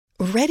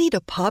Ready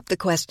to pop the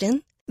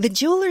question? The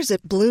jewelers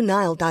at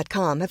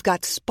BlueNile.com have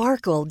got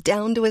sparkle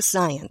down to a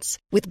science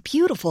with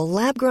beautiful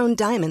lab-grown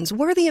diamonds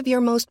worthy of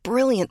your most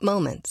brilliant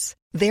moments.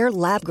 Their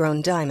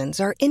lab-grown diamonds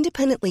are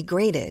independently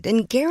graded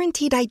and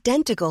guaranteed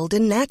identical to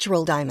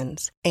natural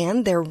diamonds,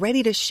 and they're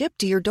ready to ship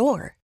to your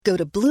door. Go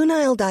to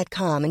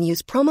BlueNile.com and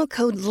use promo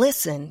code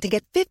LISTEN to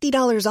get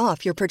 $50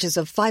 off your purchase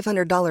of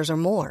 $500 or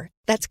more.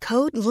 That's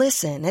code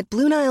LISTEN at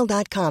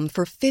BlueNile.com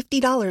for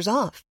 $50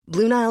 off.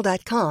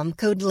 BlueNile.com,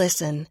 code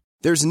LISTEN.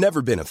 There's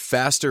never been a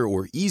faster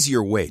or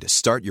easier way to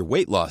start your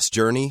weight loss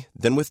journey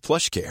than with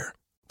PlushCare.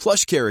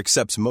 PlushCare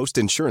accepts most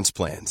insurance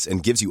plans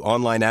and gives you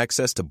online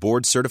access to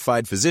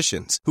board-certified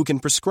physicians who can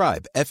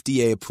prescribe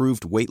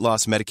FDA-approved weight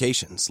loss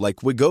medications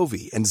like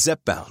Wegovy and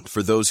Zepbound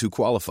for those who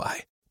qualify.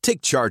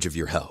 Take charge of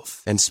your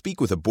health and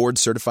speak with a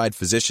board-certified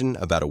physician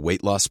about a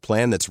weight loss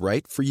plan that's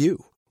right for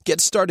you.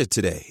 Get started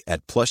today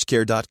at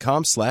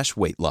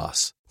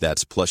plushcare.com/weight-loss.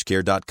 That's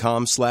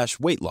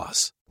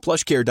plushcare.com/weight-loss.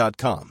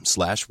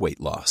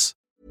 plushcare.com/weight-loss.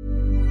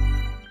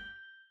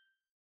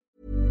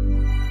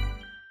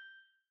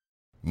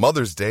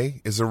 Mother's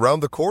Day is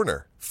around the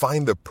corner.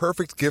 Find the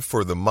perfect gift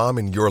for the mom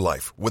in your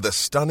life with a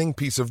stunning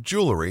piece of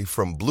jewelry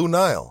from Blue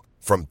Nile.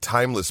 From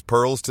timeless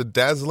pearls to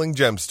dazzling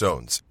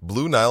gemstones,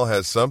 Blue Nile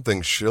has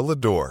something she'll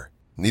adore.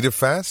 Need it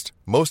fast?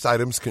 Most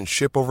items can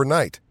ship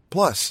overnight.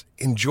 Plus,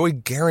 enjoy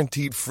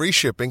guaranteed free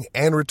shipping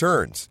and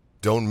returns.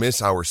 Don't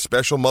miss our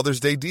special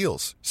Mother's Day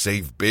deals.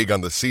 Save big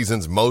on the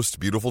season's most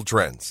beautiful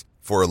trends.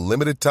 For a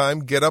limited time,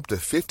 get up to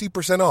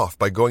 50% off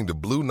by going to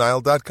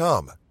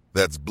BlueNile.com.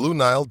 That's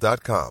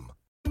BlueNile.com.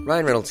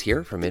 Ryan Reynolds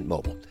here from Mint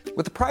Mobile.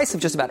 With the price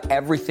of just about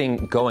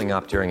everything going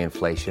up during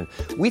inflation,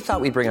 we thought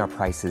we'd bring our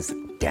prices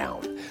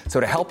down. So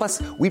to help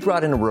us, we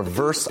brought in a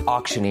reverse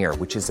auctioneer,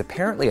 which is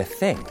apparently a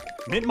thing.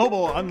 Mint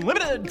Mobile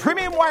Unlimited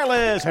Premium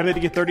Wireless. How to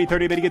get 30,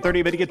 30, bit to get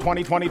 30, bit to get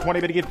 20, 20, 20,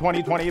 bit to get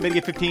 20, 20, bit to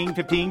get 15,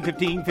 15,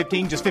 15,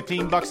 15, just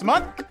 $15 a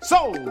month?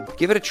 Sold!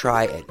 Give it a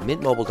try at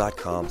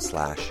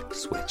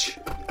mintmobile.com/switch.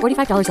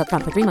 $45 up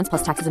front for 3 months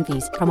plus taxes and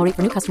fees. Promo rate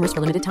for new customers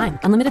for limited time.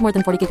 Unlimited more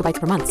than 40 gigabytes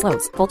per month.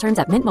 Slows full terms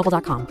at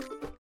mintmobile.com.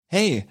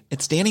 Hey,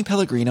 it's Danny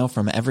Pellegrino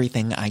from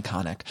Everything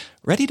Iconic.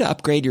 Ready to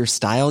upgrade your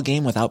style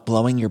game without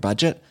blowing your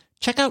budget?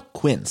 Check out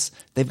Quince.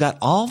 They've got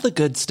all the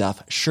good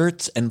stuff,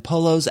 shirts and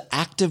polos,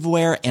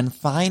 activewear, and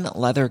fine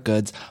leather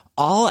goods,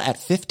 all at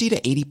 50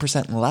 to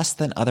 80% less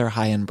than other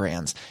high-end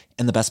brands.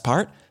 And the best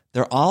part?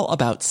 They're all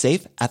about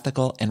safe,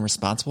 ethical, and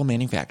responsible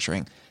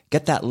manufacturing.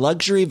 Get that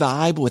luxury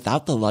vibe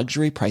without the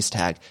luxury price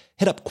tag.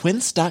 Hit up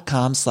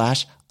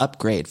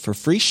quince.com/upgrade for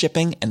free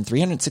shipping and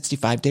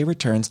 365-day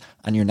returns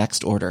on your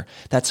next order.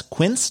 That's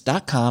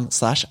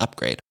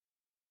quince.com/upgrade.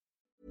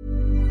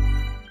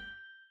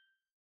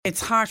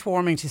 It's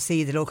heartwarming to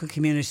see the local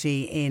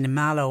community in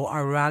Mallow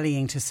are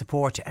rallying to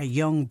support a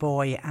young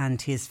boy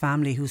and his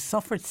family who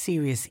suffered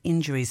serious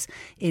injuries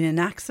in an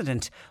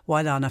accident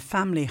while on a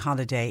family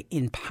holiday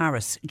in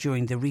Paris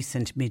during the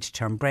recent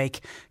mid-term break.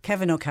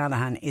 Kevin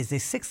O'Callaghan is a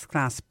 6th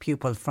class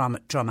pupil from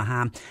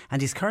Dromaham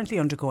and is currently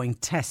undergoing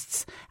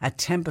tests at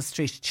Temple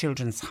Street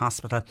Children's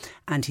Hospital,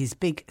 and his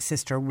big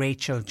sister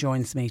Rachel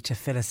joins me to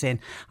fill us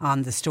in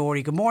on the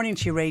story. Good morning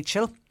to you,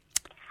 Rachel.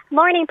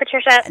 Morning,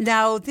 Patricia.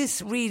 Now,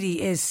 this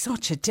really is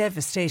such a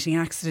devastating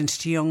accident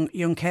to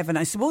young Kevin.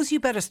 I suppose you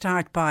better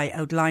start by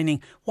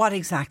outlining what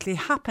exactly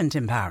happened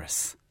in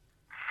Paris.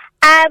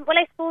 Well,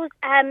 I suppose,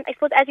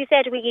 as you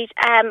said, we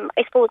had, a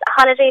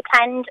holiday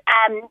planned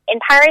in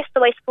Paris.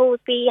 So I suppose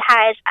we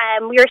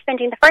were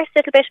spending the first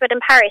little bit of it in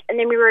Paris, and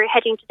then we were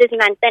heading to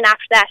Disneyland then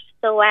after that.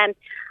 So I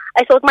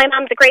suppose my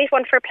mum's a great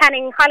one for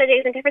planning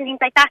holidays and different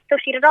things like that. So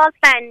she had it all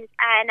planned,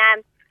 and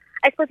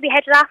I suppose we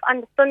headed off on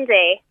the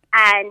Sunday.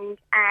 And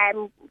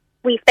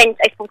we spent,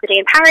 I suppose, the day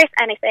in Paris,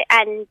 and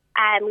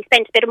we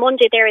spent a bit of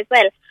Monday there as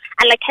well.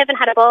 And like Kevin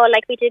had a ball,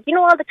 like we did,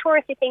 all the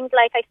touristy things,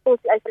 like I suppose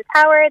the Eiffel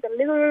Tower, the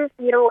Louvre.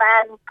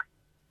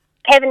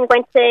 Kevin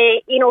went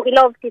to,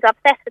 he's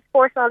obsessed with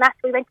sports and all that.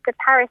 So we went to the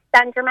Paris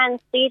Saint-Germain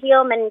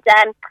Stadium, and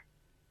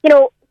he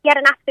had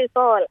an absolute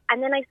ball.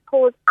 And then I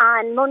suppose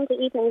on Monday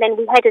evening, then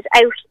we headed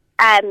out,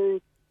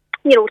 to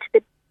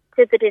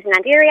the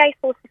Disneyland area. I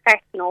suppose to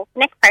start, the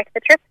next part of the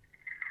trip.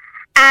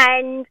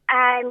 And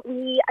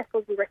we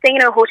were staying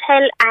in a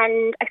hotel,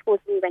 and I suppose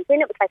we went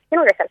in. It was like,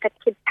 yourself, like a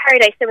kid's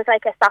paradise. There was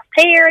like a soft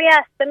play area,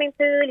 a swimming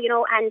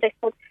pool, and I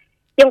suppose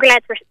younger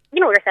lads were,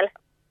 yourself,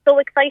 so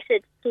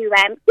excited to,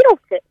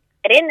 to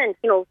get in and,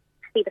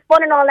 see the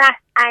fun and all that.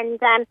 And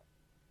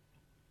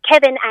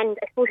Kevin and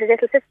I suppose his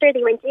little sister,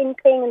 they went in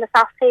playing in the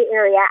soft play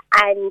area,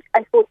 and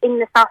I suppose in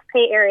the soft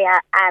play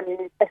area, I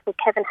suppose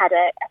Kevin had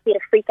a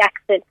freak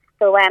accident.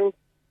 So,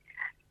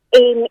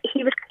 he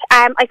was,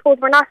 I suppose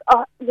we're not,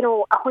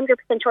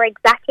 100% sure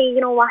exactly,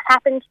 what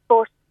happened,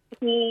 but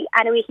he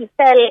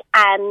fell,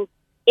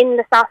 in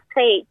the soft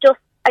play, just,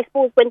 I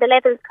suppose, when the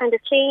levels kind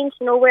of changed,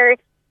 where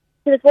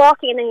he was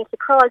walking and then he had to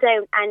crawl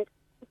down, and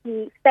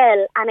he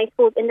fell, and I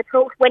suppose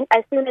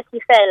as soon as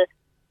he fell,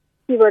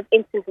 he was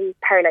instantly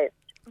paralysed.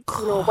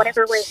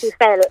 Whatever way he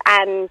fell.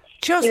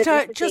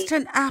 Just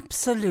an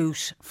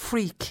absolute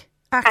freak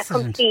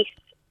accident. A complete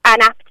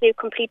an absolute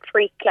complete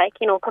freak,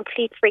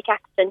 complete freak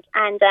accident.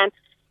 And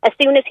as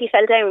soon as he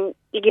fell down,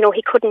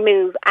 he couldn't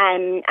move,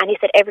 and he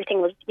said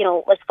everything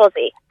was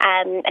fuzzy,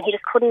 and he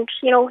just couldn't,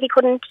 he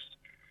couldn't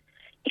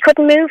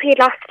move. He had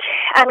lost,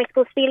 I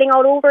suppose, feeling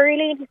all over,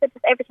 really. And he said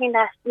just everything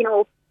that,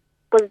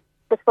 was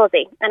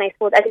fuzzy. And I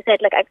suppose, as you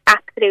said, like an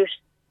absolute,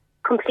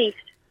 complete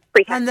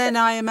freak accident. And then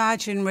I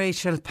imagine,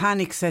 Rachel,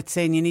 panic sets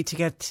in. You need to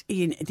get,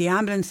 the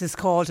ambulance is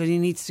called and he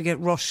needs to get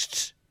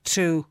rushed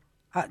to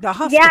the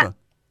hospital. Yeah.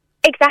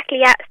 Exactly,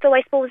 yeah. So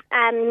I suppose,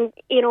 the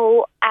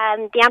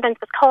ambulance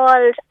was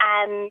called,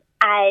 and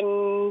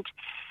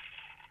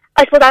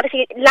I suppose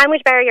obviously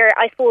language barrier.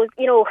 I suppose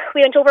we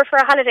went over for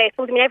a holiday. I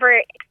suppose we never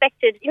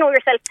expected,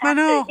 yourself to have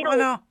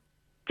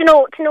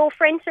to know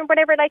French and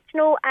whatever. I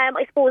suppose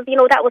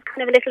that was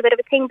kind of a little bit of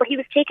a thing. But he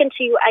was taken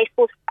to, I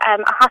suppose,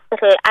 a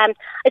hospital. I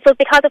suppose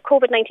because of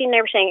COVID-19 and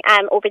everything,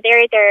 over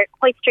there they're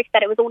quite strict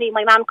that it was only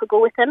my mum could go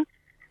with him.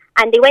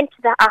 And they went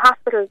to a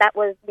hospital that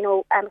was,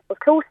 I suppose,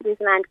 close to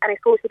Disneyland, and I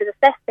suppose he was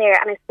assessed there,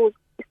 and I suppose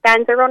the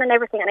scans are run and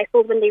everything, and I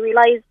suppose when they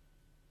realised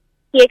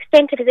the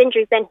extent of his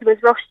injuries, then he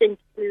was rushed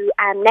into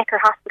Necker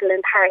Hospital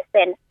in Paris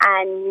then,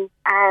 and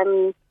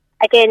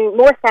again,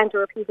 more scans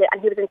were repeated,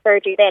 and he was in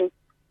surgery then,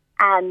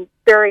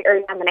 very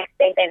early on the next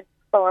day then,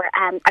 for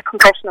a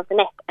compression of the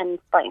neck and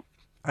spine.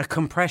 A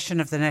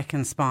compression of the neck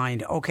and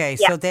spine. Okay,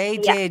 yeah, so they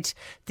did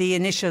the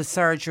initial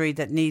surgery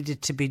that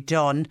needed to be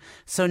done.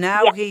 So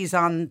now he's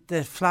on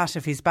the flat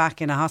of his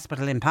back in a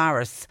hospital in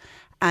Paris,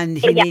 and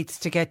he needs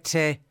to get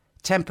to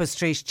Temple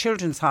Street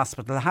Children's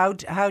Hospital. How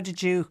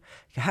did you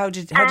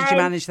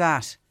manage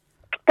that?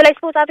 Well, I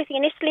suppose obviously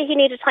initially he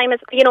needed time,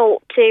 after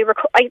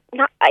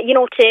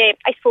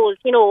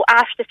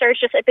the surgery,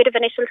 just a bit of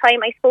initial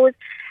time, I suppose,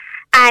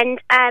 and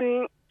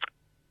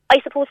I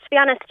suppose, to be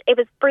honest, it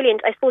was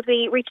brilliant. I suppose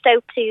we reached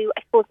out to,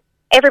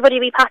 everybody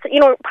we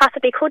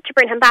possibly could to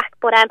bring him back.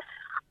 But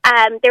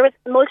there was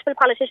multiple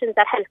politicians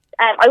that helped.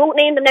 I won't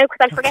name them now because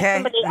I'll forget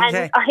somebody,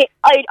 and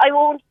I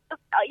won't,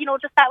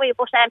 just that way.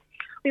 But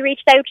we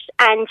reached out,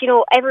 and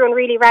everyone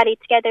really rallied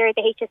together.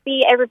 The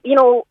HSE,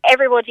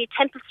 everybody,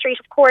 Temple Street,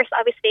 of course,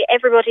 obviously,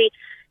 everybody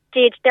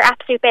did their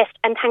absolute best.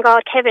 And thank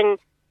God, Kevin.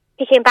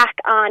 He came back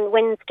on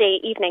Wednesday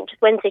evening,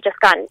 Wednesday just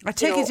gone. I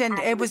take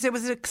it was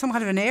some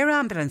kind of an air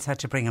ambulance had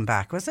to bring him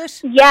back, was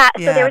it? Yeah,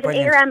 so there was an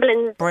air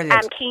ambulance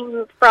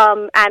came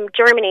from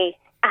Germany.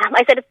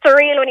 I said it's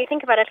surreal when you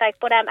think about it,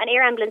 but an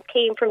air ambulance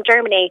came from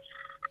Germany,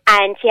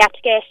 and he had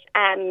to get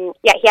an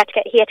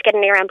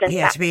air ambulance. He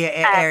had to be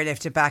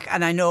airlifted back,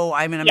 and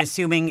I'm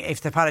assuming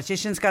if the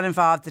politicians got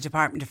involved, the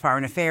Department of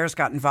Foreign Affairs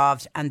got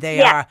involved, and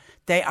they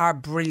are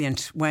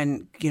brilliant.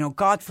 When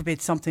God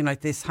forbid something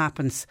like this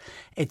happens,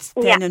 it's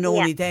then and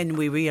only then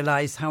we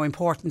realise how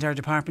important our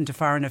Department of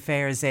Foreign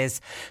Affairs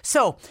is.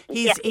 So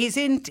he's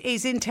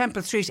in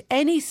Temple Street.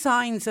 Any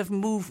signs of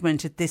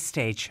movement at this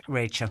stage,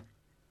 Rachel?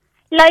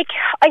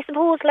 I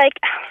suppose,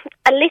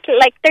 a little,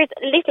 there's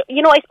a little,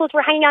 I suppose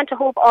we're hanging on to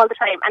hope all the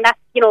time, and that's,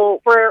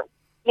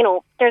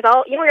 there's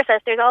all,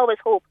 yourself, there's always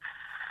hope.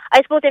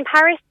 I suppose in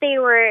Paris they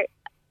were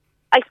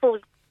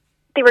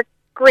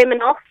grim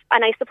enough,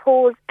 and I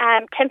suppose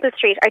Temple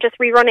Street are just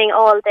rerunning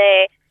all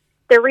the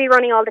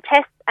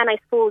tests, and I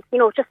suppose,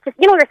 just to,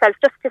 yourself,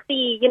 just to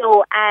see,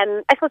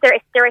 I suppose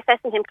they're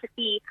assessing him to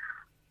see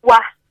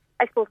what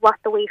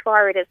the way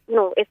forward is,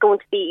 is going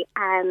to be,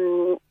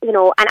 and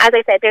as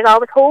I said, there's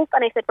always hope,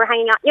 and I said we're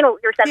hanging on,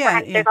 we're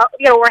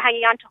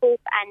hanging on to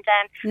hope, and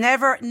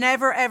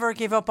never ever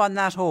give up on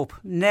that hope.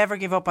 Never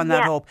give up on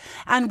that hope.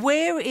 And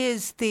where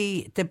is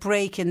the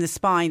break in the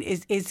spine?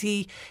 Is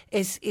it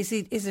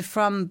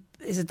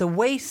the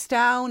waist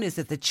down? Is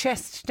it the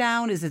chest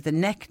down? Is it the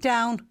neck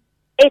down?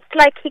 It's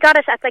he got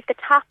it at the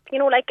top,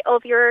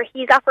 of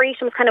his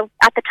operation was kind of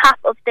at the top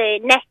of the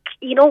neck,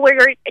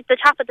 where it's the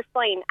top of the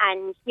spine,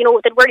 and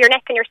where your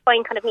neck and your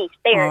spine kind of meet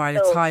there. All right,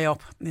 so it's high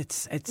up.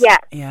 It's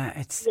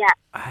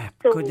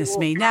goodness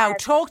me. Now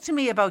talk to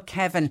me about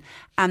Kevin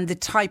and the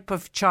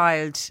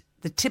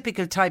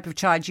typical type of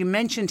child. You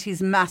mentioned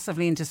he's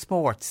massively into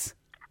sports.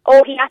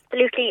 Oh, he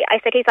absolutely. I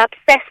said he's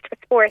obsessed with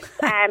sports.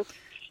 I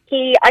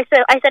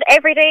said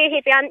every day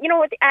he'd be on,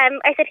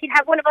 I said he'd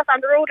have one of us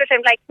on the road with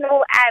him,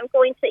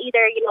 going to either,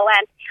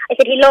 I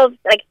said he lives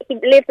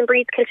and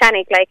breathes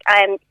Kilshannig,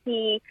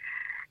 he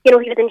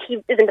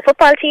was in the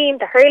football team,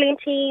 the hurling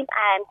team,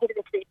 he was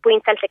into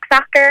Wayne Celtic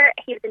soccer,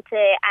 he was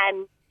into,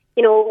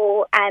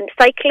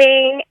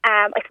 cycling,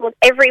 I suppose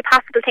every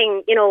possible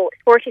thing,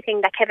 sporty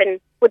thing that Kevin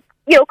would,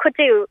 could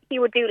do, he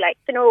would do,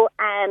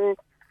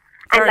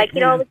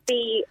 he'd always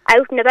be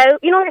out and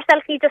about.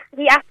 Yourself, he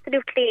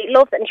absolutely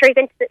loves it. And sure,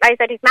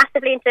 he's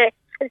massively into, as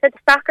I said, the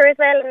soccer as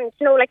well, and,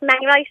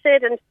 Man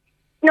United, and,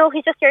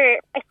 he's just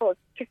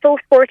he's so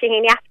sporting,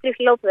 and he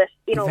absolutely loves it.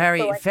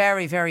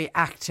 Very, very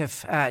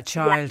active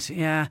child,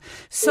 yeah.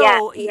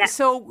 So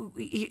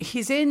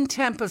he's in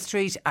Temple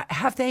Street.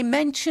 Have they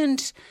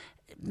mentioned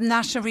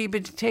National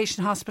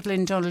Rehabilitation Hospital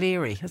in Dún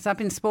Laoghaire? Has that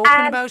been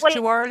spoken about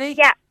too early?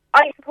 Yeah,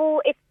 I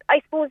suppose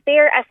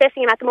they're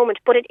assessing him at the moment,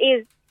 but it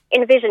is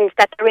envisioned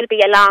that there will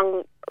be a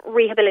long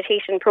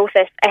rehabilitation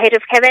process ahead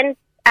of Kevin.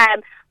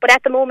 But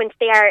at the moment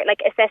they are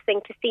like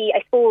assessing to see,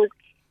 I suppose,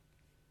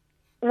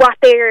 what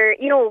their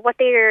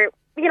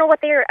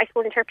I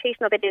suppose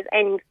interpretation of it is,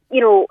 and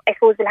I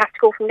suppose they'll have to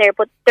go from there.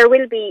 But there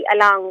will be a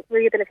long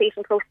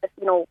rehabilitation process,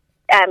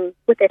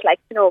 with it,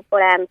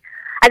 But as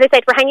I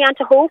said, we're hanging on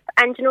to hope,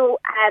 and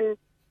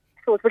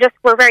so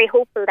we're very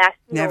hopeful that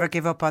never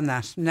give up on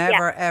that.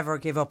 Never ever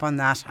give up on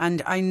that.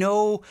 And I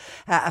know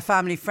a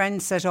family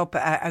friend set up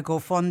a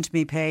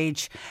GoFundMe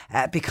page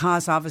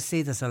because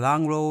obviously there's a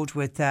long road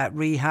with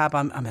rehab.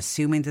 I'm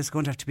assuming there's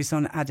going to have to be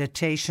some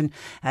adaptation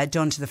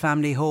done to the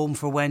family home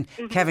for when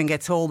Kevin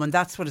gets home, and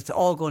that's what it's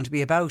all going to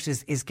be about,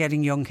 is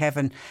getting young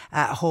Kevin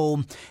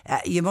home.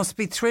 You must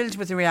be thrilled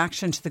with the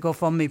reaction to the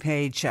GoFundMe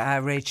page,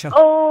 Rachel.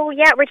 Oh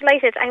yeah, we're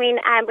delighted. I mean,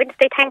 we just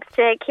say thanks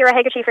to Ciara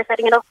Hegarty for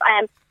setting it up.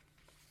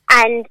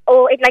 And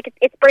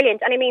it's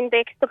brilliant. And I mean,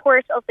 the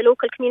support of the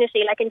local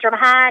community, like in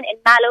Dromahane, in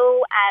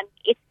Mallow,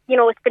 it's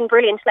been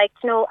brilliant. I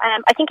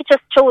think it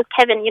just shows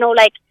Kevin, he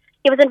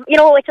was in,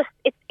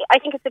 I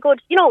think it's a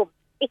good,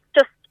 it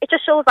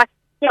just shows that,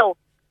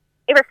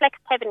 it reflects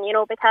Kevin,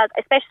 because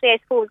especially, I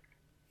suppose,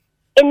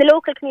 in the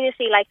local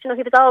community, he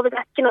was always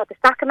at, the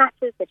soccer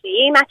matches, the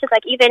GAA matches,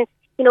 even,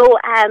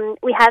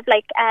 we have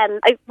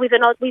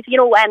we've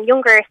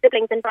younger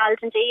siblings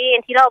involved in GAA,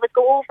 and he'd always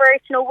go over,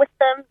 with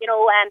them,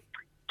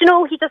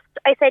 he just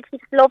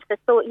loves it.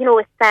 So,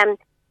 it's,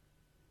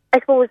 I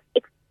suppose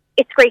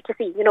it's great to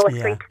see,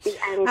 great to see.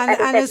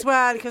 And as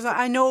well, because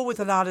I know with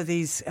a lot of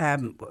these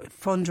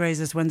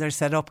fundraisers, when they're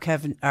set up,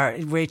 Kevin or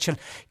Rachel,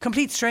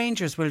 complete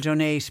strangers will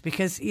donate,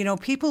 because,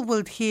 people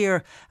will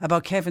hear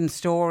about Kevin's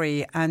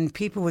story and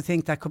people would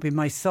think that could be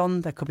my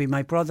son, that could be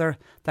my brother,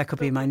 that could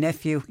be my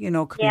nephew,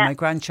 could be my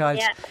grandchild,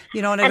 and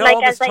it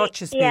always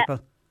touches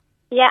people.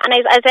 Yeah, and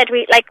as I said,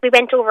 we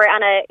went over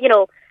on a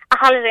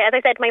holiday. As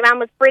I said, my mum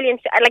was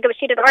brilliant.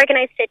 She did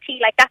organised tea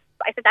like that.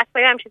 I said, that's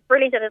my mum. She's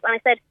brilliant at it. And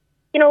I said,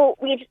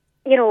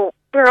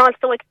 we're all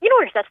so,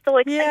 yourself, so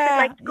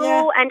excited, to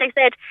go. And I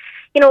said,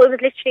 it was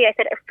literally, I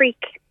said, a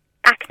freak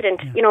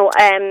accident.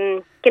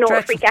 Dreadful.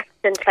 A freak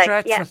accident.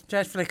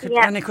 Dreadful.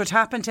 And it could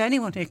happen to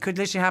anyone. It could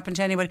literally happen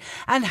to anybody.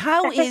 And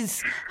how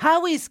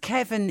is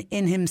Kevin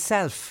in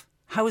himself?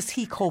 How is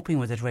he coping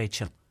with it,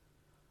 Rachel?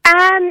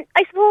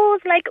 I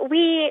suppose,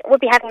 we would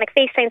be having,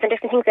 FaceTimes and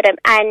different things with him,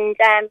 and,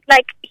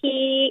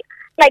 he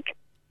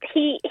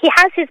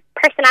has his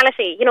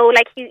personality,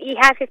 he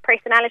has his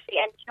personality,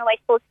 and, I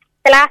suppose,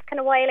 the last kind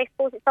of while, I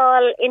suppose it's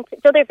all into,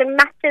 there's been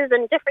matches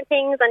and different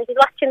things, and he's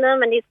watching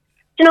them, and he's,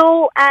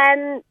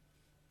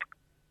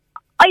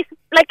 I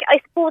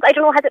suppose, I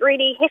don't know, has it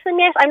really hit him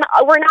yet?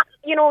 We're not,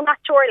 not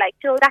sure,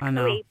 that's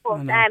the way,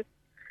 but,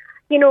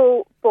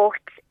 but,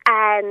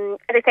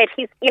 as I said,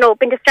 he's,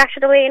 been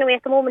distracted away in a way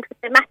at the moment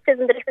with the matches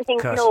and the different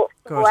things, Good. So,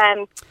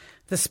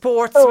 the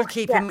sports will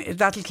keep him,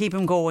 that'll keep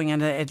him going,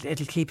 and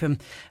it'll keep him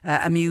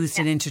amused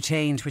and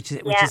entertained, which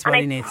is what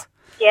he needs.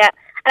 Yeah.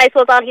 And I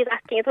suppose all he's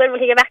asking is, when will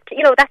he get back to,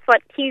 that's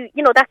what he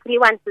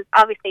wants, is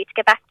obviously to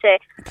get back to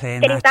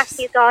getting back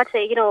to his daughter,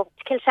 to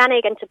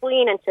Kilshannig and to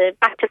Boyne and to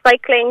back to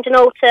cycling, to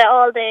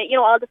all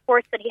the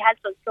sports that he has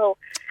done. So,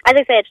 as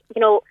I said,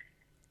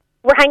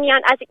 we're hanging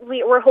on,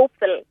 we're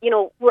hopeful,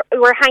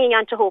 we're hanging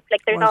on to hope,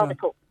 there's always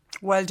hope.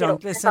 Well done.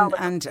 Listen,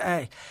 and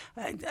I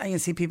can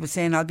see people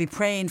saying, I'll be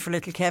praying for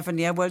little Kevin.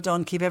 Yeah, well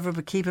done. Keep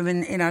him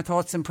in our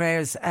thoughts and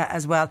prayers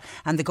as well.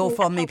 And the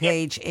GoFundMe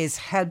page is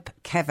Help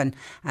Kevin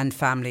and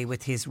Family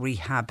with his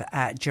rehab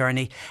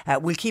journey.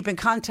 We'll keep in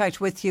contact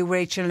with you,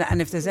 Rachel,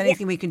 and if there's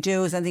anything we can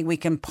do, anything we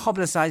can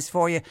publicise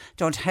for you,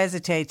 don't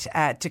hesitate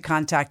to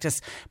contact us.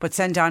 But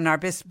send down our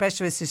best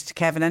wishes to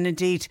Kevin, and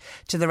indeed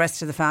to the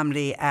rest of the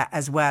family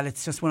as well.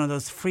 It's just one of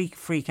those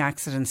freak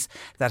accidents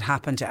that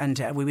happened, and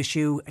we wish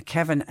you,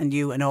 Kevin, and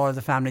you and all of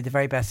the family the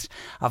very best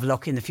of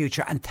luck in the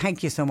future. And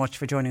thank you so much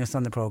for joining us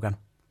on the programme.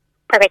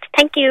 Perfect.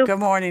 Thank you. Good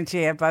morning to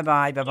you.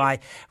 Bye-bye.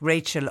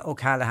 Rachel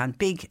O'Callaghan,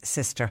 big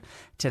sister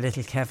to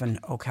little Kevin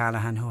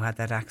O'Callaghan, who had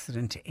that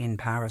accident in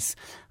Paris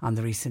on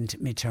the recent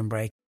midterm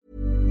break.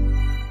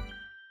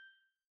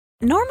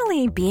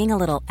 Normally, being a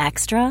little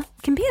extra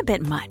can be a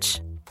bit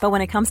much. But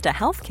when it comes to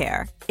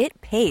healthcare, it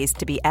pays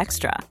to be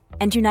extra.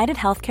 And United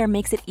Healthcare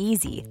makes it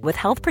easy with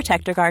Health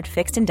Protector Guard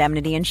fixed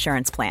indemnity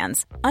insurance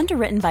plans.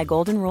 Underwritten by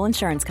Golden Rule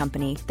Insurance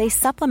Company, they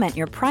supplement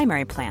your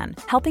primary plan,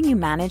 helping you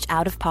manage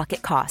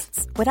out-of-pocket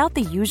costs without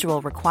the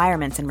usual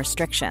requirements and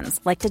restrictions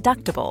like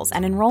deductibles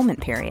and enrollment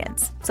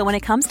periods. So when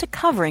it comes to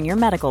covering your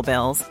medical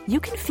bills,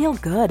 you can feel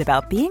good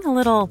about being a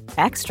little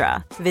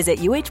extra. Visit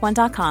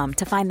uh1.com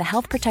to find the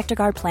Health Protector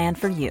Guard plan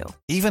for you.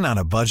 Even on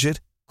a budget,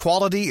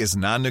 quality is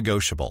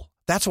non-negotiable.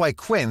 That's why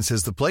Quince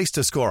is the place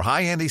to score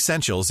high-end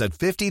essentials at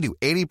 50 to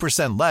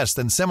 80% less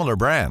than similar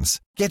brands.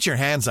 Get your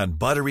hands on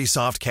buttery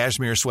soft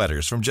cashmere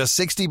sweaters from just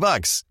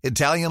 $60,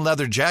 Italian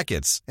leather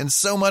jackets, and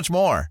so much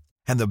more.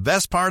 And the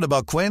best part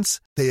about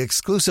Quince, they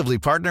exclusively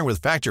partner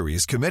with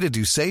factories committed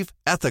to safe,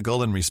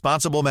 ethical, and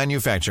responsible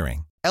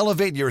manufacturing.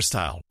 Elevate your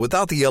style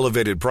without the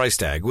elevated price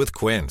tag with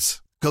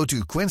Quince. Go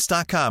to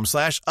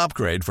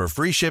quince.com/upgrade for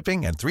free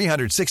shipping and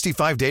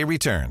 365-day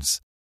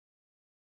returns.